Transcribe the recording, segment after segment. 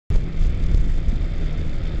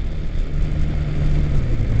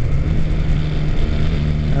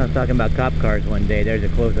I'm talking about cop cars one day. There's a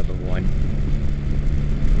close-up of one.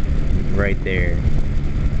 Right there.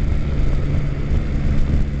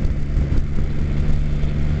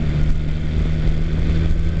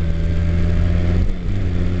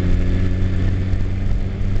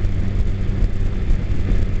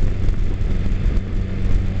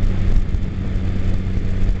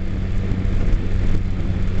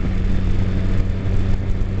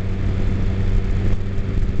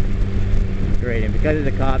 Great, and because of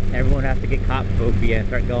the cops, everyone has to get cop phobia and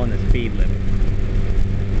start going the speed limit.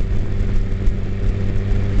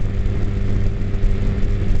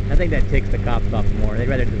 I think that ticks the cops off more. They'd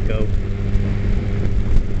rather just go.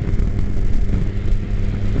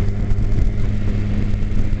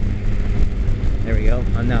 There we go.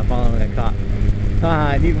 I'm now following a cop.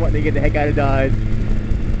 Ah, he's wanting to get the heck out of Dodge.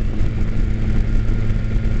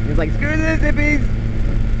 He's like, screw this, hippies!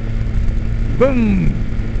 Boom!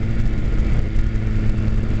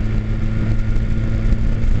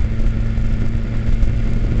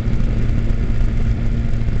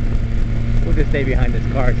 We'll just stay behind this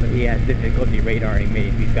car so he has difficulty radaring me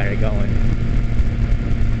if he's got it going.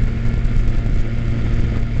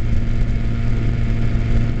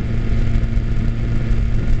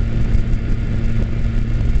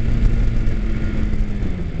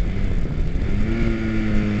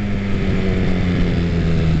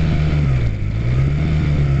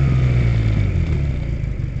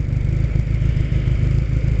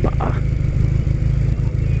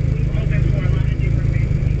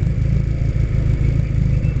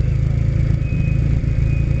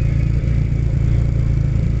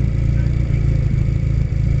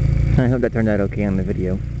 I hope that turned out okay on the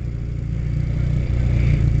video.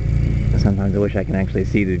 Sometimes I wish I can actually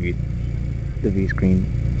see the view screen.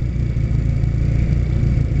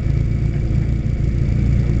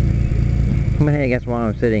 But hey, I guess while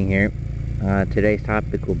I'm sitting here, today's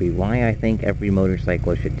topic will be why I think every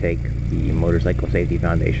motorcyclist should take the Motorcycle Safety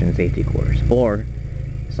Foundation safety course, or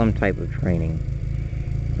some type of training,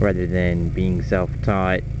 rather than being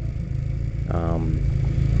self-taught.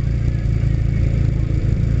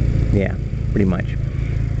 Yeah, pretty much.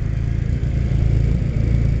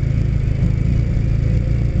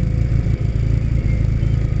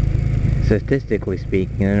 Statistically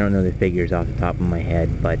speaking, I don't know the figures off the top of my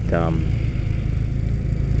head, but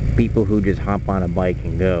people who just hop on a bike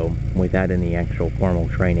and go without any actual formal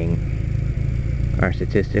training are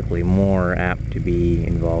statistically more apt to be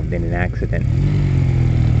involved in an accident.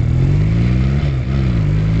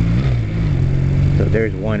 So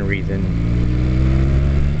there's one reason.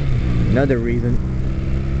 Another reason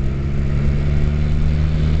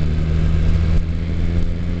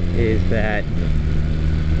is that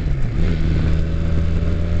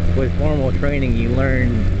with formal training you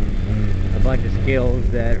learn a bunch of skills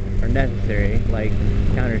that are necessary, like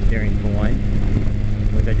counter steering for one,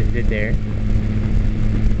 which I just did there.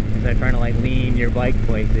 Instead of trying to like lean your bike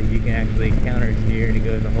places, you can actually counter steer and it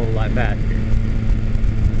goes a whole lot faster.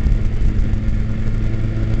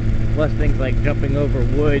 Plus things like jumping over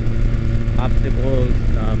wood, obstacles,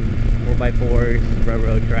 4x4s,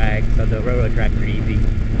 railroad tracks. So the railroad tracks are easy.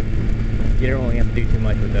 You don't really have to do too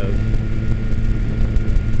much with those.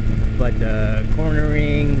 But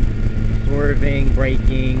cornering, swerving,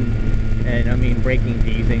 braking, and I mean braking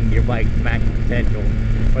to using your bike's max potential,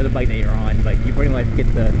 or the bike that you're on, but you pretty much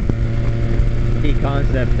get the key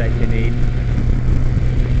concepts that you need.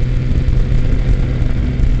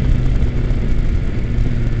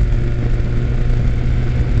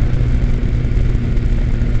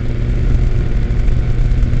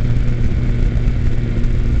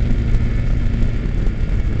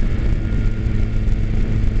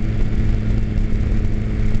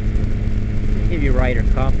 Rider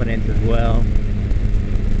confidence as well.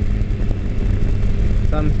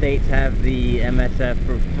 Some states have the MSF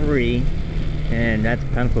for free, and that's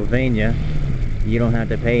Pennsylvania. You don't have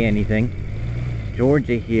to pay anything.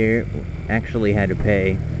 Georgia here actually had to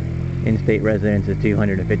pay. In-state residence is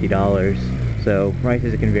 $250, so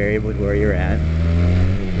prices can vary with where you're at.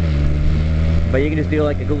 But you can just do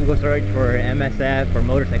like a Google search for MSF or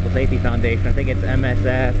Motorcycle Safety Foundation. I think it's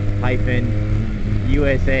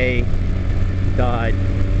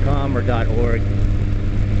MSF-USA.com or .org.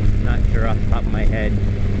 Not sure off the top of my head.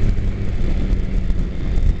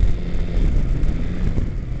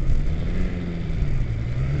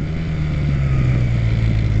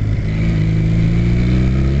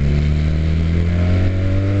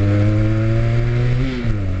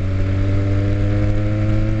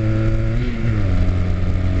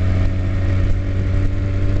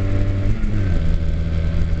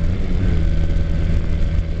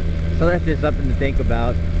 So that's just something to think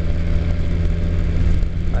about.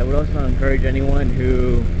 I would also encourage anyone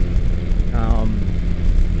who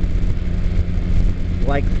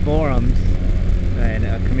likes forums and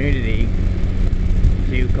a community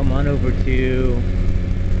to come on over to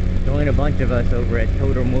join a bunch of us over at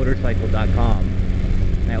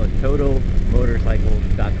totalmotorcycle.com. That was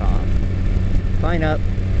totalmotorcycle.com. Sign up.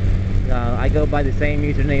 I go by the same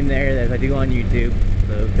username there as I do on YouTube,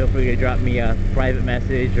 so feel free to drop me a private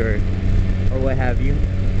message or what have you,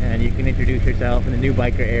 and you can introduce yourself in the new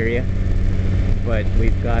biker area. But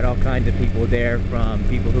we've got all kinds of people there, from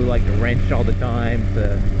people who like to wrench all the time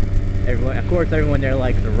to everyone. Of course, everyone there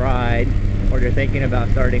likes to ride, or they're thinking about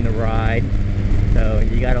starting to ride. So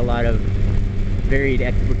you got a lot of varied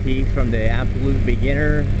expertise, from the absolute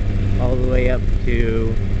beginner all the way up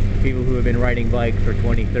to people who have been riding bikes for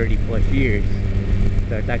 20, 30 plus years.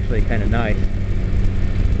 So it's actually kind of nice.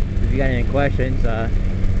 If you got any questions,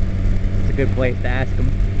 it's a good place to ask them.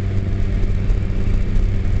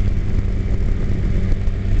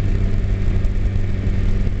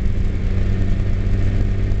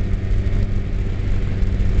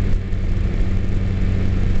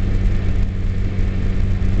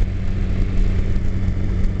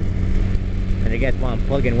 And I guess while I'm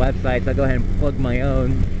plugging websites, I'll go ahead and plug my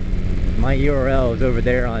own. My URL is over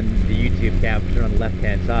there on the YouTube caption on the left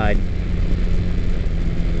hand side.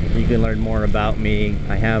 You can learn more about me.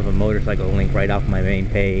 I have a motorcycle link right off my main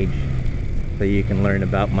page, so you can learn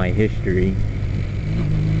about my history.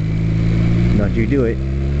 Don't you do it.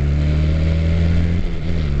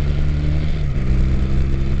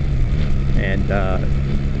 And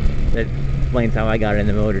it explains how I got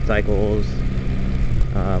into motorcycles.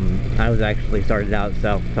 I was actually started out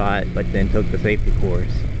self-taught, but then took the safety course.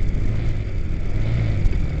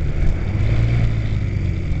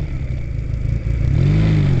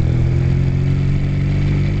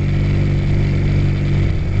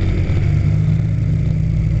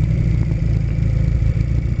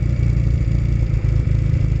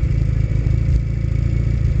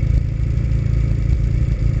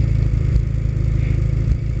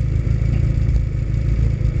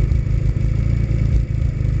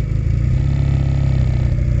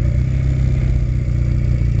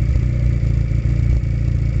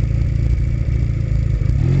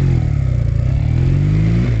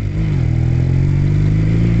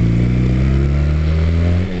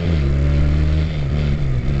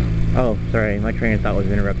 Oh, sorry, my train of thought was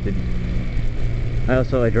interrupted. I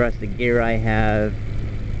also addressed the gear I have,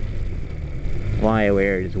 why I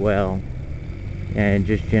wear it as well, and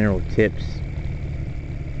just general tips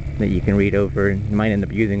that you can read over. You might end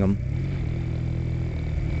up using them.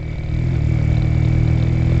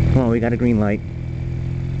 Come on, we got a green light.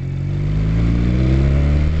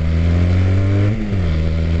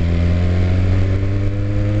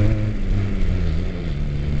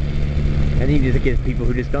 I think this gets people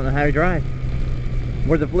who just don't know how to drive.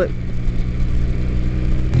 Where's the flip?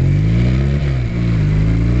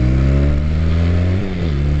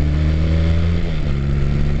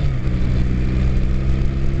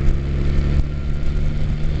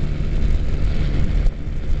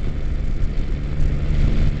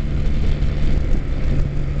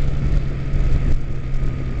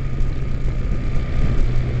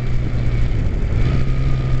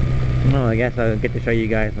 Well, I guess I'll get to show you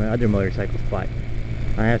guys my other motorcycle spot.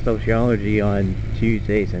 I have sociology on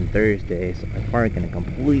Tuesdays and Thursdays. I park in a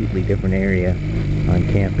completely different area on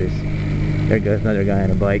campus. There goes another guy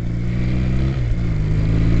on a bike.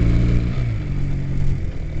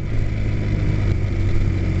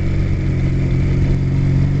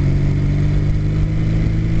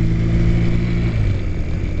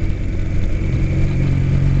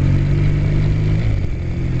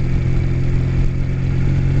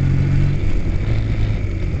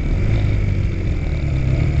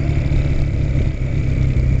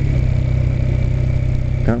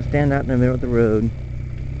 Don't stand out in the middle of the road.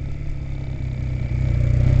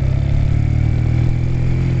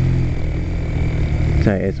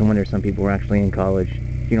 Sorry, it's a wonder some people were actually in college.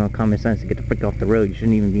 If you don't have common sense to get the frick off the road, you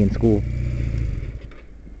shouldn't even be in school.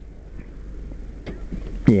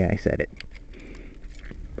 Yeah, I said it.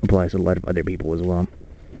 Applies to a lot of other people as well.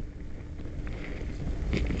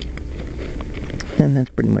 And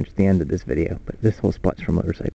that's pretty much the end of this video, but this whole spot's for motorcycles.